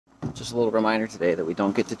Just a little reminder today that we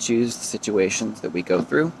don't get to choose the situations that we go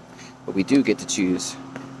through, but we do get to choose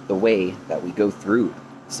the way that we go through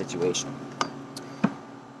the situation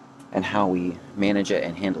and how we manage it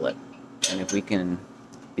and handle it. And if we can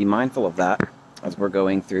be mindful of that as we're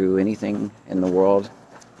going through anything in the world,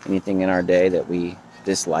 anything in our day that we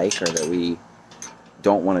dislike or that we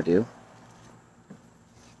don't want to do,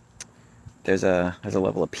 there's a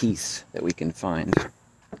level of peace that we can find.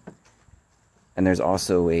 And there's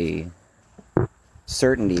also a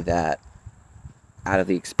certainty that out of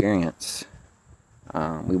the experience,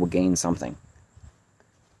 we will gain something.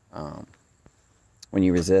 When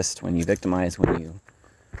you resist, when you victimize, when you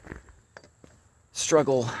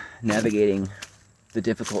struggle navigating the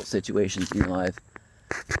difficult situations in your life,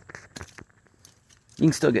 you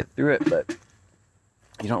can still get through it, but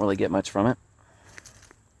you don't really get much from it.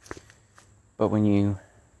 But when you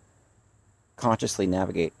consciously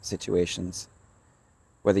navigate situations,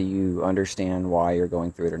 whether you understand why you're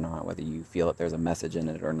going through it or not, whether you feel that there's a message in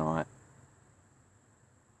it or not,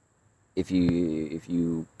 if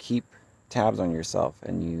you keep tabs on yourself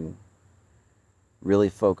and you really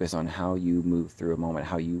focus on how you move through a moment,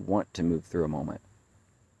 how you want to move through a moment,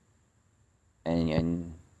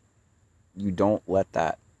 and you don't let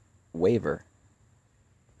that waver,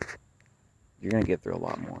 you're going to get through a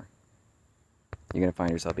lot more. You're going to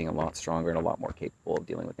find yourself being a lot stronger and a lot more capable of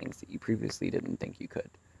dealing with things that you previously didn't think you could.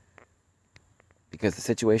 Because the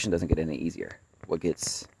situation doesn't get any easier. What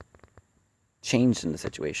gets changed in the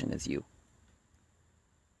situation is you.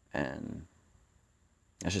 And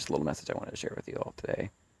that's just a little message I wanted to share with you all today.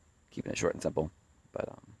 Keeping it short and simple. But,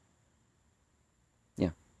 yeah.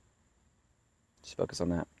 Just focus on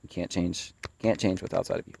that. You can't change what's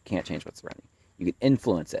outside of you. You can't change what's around you. You can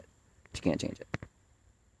influence it, but you can't change it.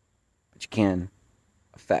 But you can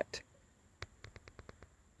affect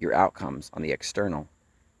your outcomes on the external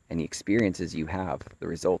and the experiences you have, the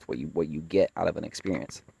results, what you get out of an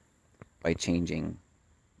experience by changing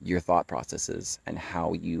your thought processes and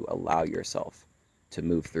how you allow yourself to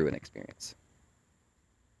move through an experience.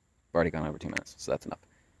 I've already gone over 2 minutes, so that's enough.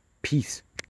 Peace.